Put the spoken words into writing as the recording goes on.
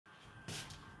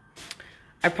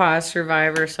I paused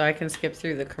Survivor so I can skip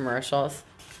through the commercials.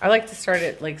 I like to start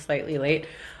it like slightly late.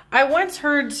 I once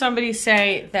heard somebody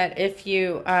say that if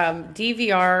you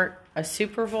DVR a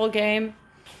Super Bowl game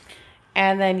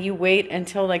and then you wait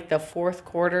until like the fourth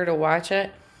quarter to watch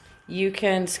it, you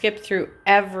can skip through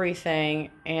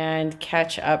everything and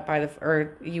catch up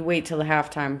or you wait till the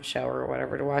halftime show or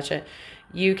whatever to watch it.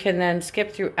 You can then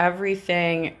skip through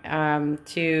everything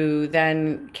to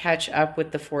then catch up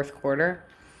with the fourth quarter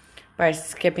by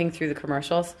skipping through the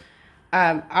commercials.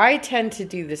 I tend to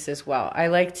do this as well. I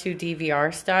like to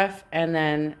DVR stuff and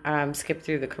then skip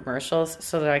through the commercials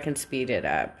so that I can speed it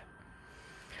up.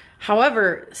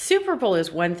 However, Super Bowl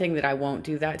is one thing that I won't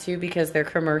do that to because their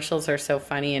commercials are so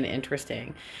funny and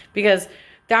interesting. Because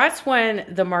that's when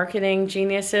the marketing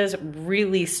geniuses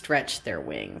really stretch their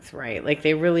wings, right? Like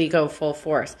they really go full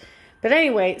force. But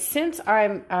anyway, since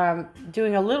I'm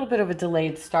doing a little bit of a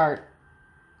delayed start,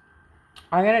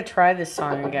 I'm going to try this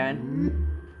song again.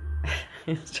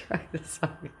 Let's try this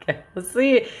song again. Let's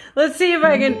see if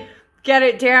I can get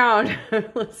it down.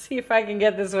 Let's see if I can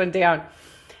get this one down.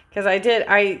 Because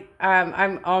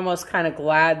I'm almost kind of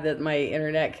glad that my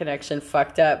internet connection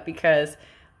fucked up because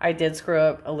I did screw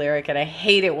up a lyric and I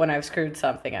hate it when I've screwed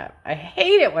something up. I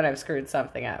hate it when I've screwed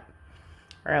something up.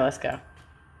 All right, let's go.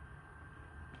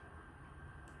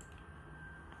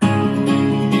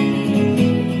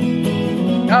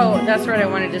 Oh, that's right. I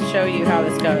wanted to show you how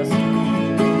this goes.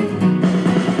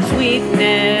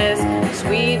 Sweetness,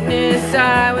 sweetness,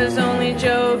 I was only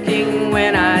joking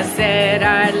when I said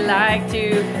I'd like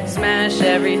to smash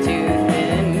every tooth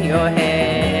in your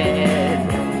head.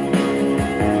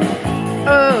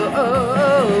 Oh, oh,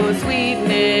 oh,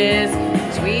 sweetness,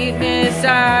 sweetness,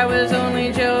 I was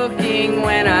only joking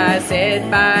when I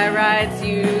said by rights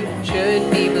you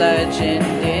should be bludgeoned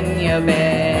in your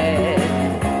bed.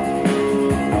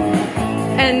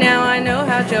 And now I know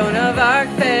how Joan of Arc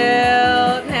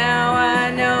felt. Now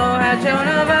I know how Joan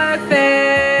of Arc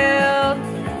felt.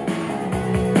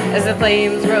 As the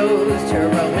flames rose to her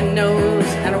Roman nose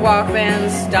and her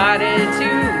walkband started to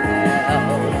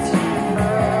melt.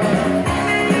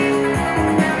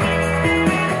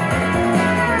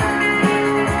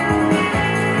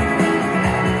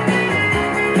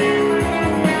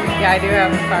 Yeah, I do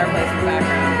have a fireplace in the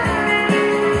background.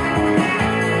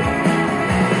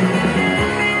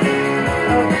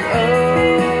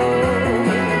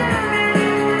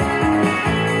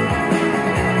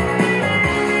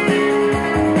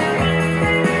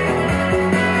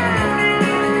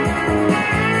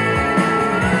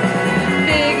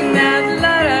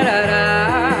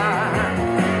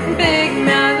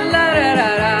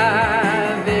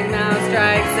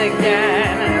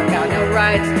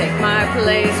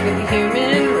 Place with the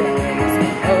human race.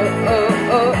 Oh, oh,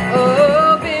 oh,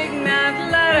 oh, Big Mouth,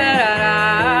 la da da da.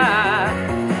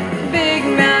 Big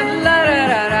Mouth, la da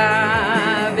da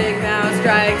da. Big Mouth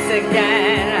strikes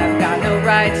again. I've got no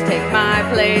right to take my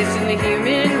place in the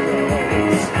human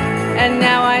race. And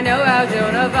now I know how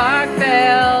Joan of Arc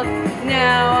felt.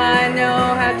 Now I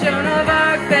know how Joan of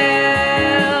Arc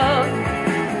felt.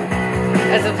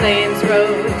 As the flames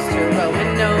rose to her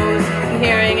Roman nose and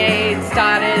hearing aids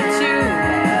started to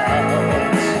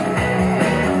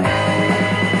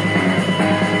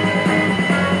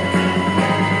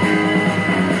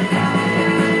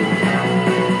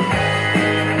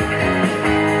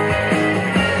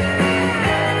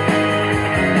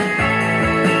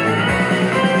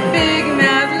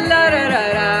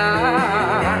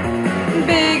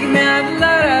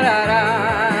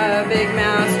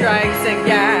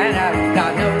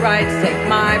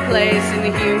place in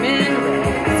the human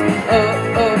race. Oh,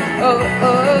 oh, oh,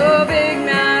 oh, Big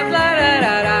Mouth, la da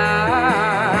da da.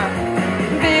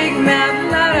 Big Mouth,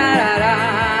 la da da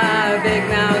da. Big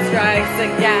Mouth strikes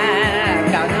again.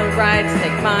 I've got no right to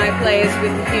take my place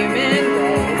with the human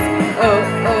race. Oh,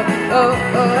 oh, oh,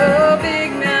 oh,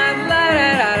 Big Mouth, la da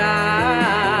da da.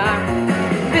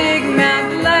 Big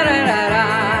Mouth, la da da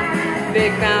da.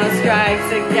 Big Mouth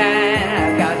strikes again.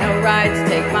 I've got no right to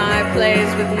take my place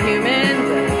with the human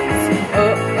race.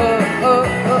 Oh, oh, oh,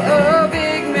 oh, oh,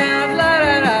 Big Mouth, la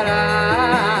da da da.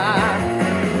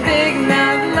 Big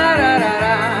Mouth, la da da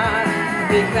da.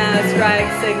 Big Mouth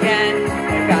strikes again.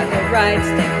 I've got no right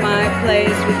to take my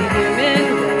place with the human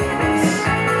race.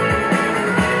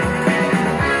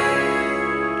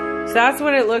 So that's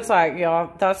what it looks like,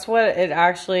 y'all. That's what it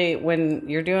actually, when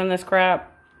you're doing this crap.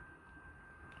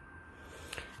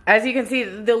 As you can see,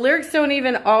 the lyrics don't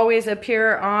even always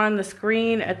appear on the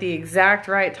screen at the exact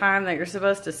right time that you're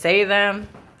supposed to say them.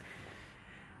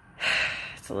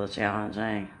 It's a little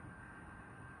challenging.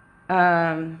 It's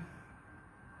a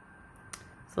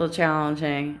little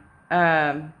challenging.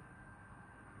 And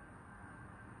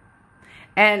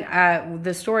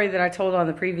the story that I told on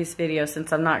the previous video,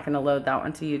 since I'm not going to load that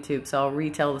one to YouTube, so I'll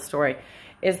retell the story,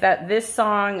 is that this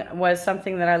song was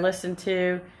something that I listened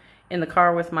to in the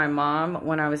car with my mom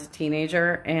when I was a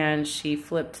teenager, and she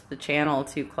flipped the channel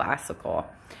to classical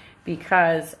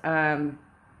because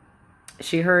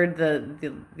she heard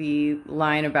the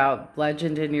line about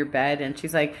bludgeoned in your bed, and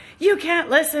she's like, you can't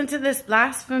listen to this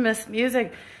blasphemous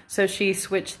music. So she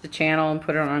switched the channel and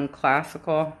put it on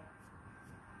classical.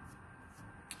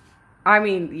 I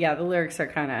mean, yeah, the lyrics are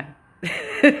kind of,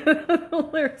 the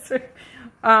lyrics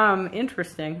are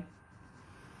interesting.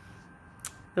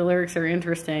 The lyrics are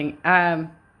interesting.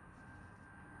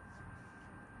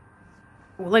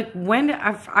 Like when,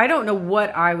 I don't know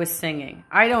what I was singing.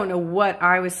 I don't know what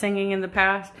I was singing in the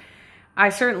past. I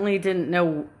certainly didn't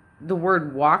know the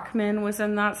word Walkman was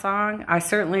in that song. I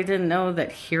certainly didn't know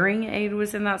that hearing aid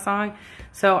was in that song.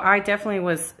 So I definitely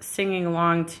was singing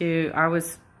along to, I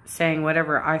was saying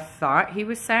whatever I thought he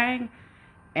was saying,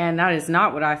 and that is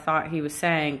not what I thought he was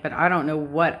saying, but I don't know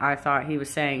what I thought he was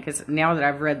saying, because now that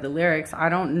I've read the lyrics, I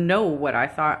don't know what I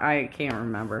thought. I can't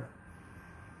remember.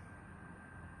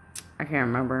 I can't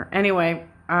remember. Anyway,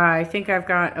 I think I've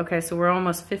got, okay, so we're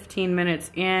almost 15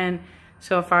 minutes in,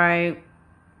 so if I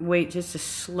wait just a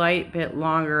slight bit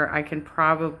longer, I can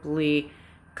probably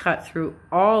cut through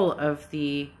all of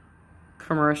the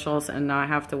commercials and not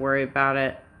have to worry about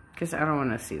it. Because I don't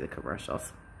want to see the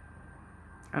commercials.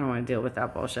 I don't want to deal with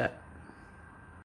that bullshit.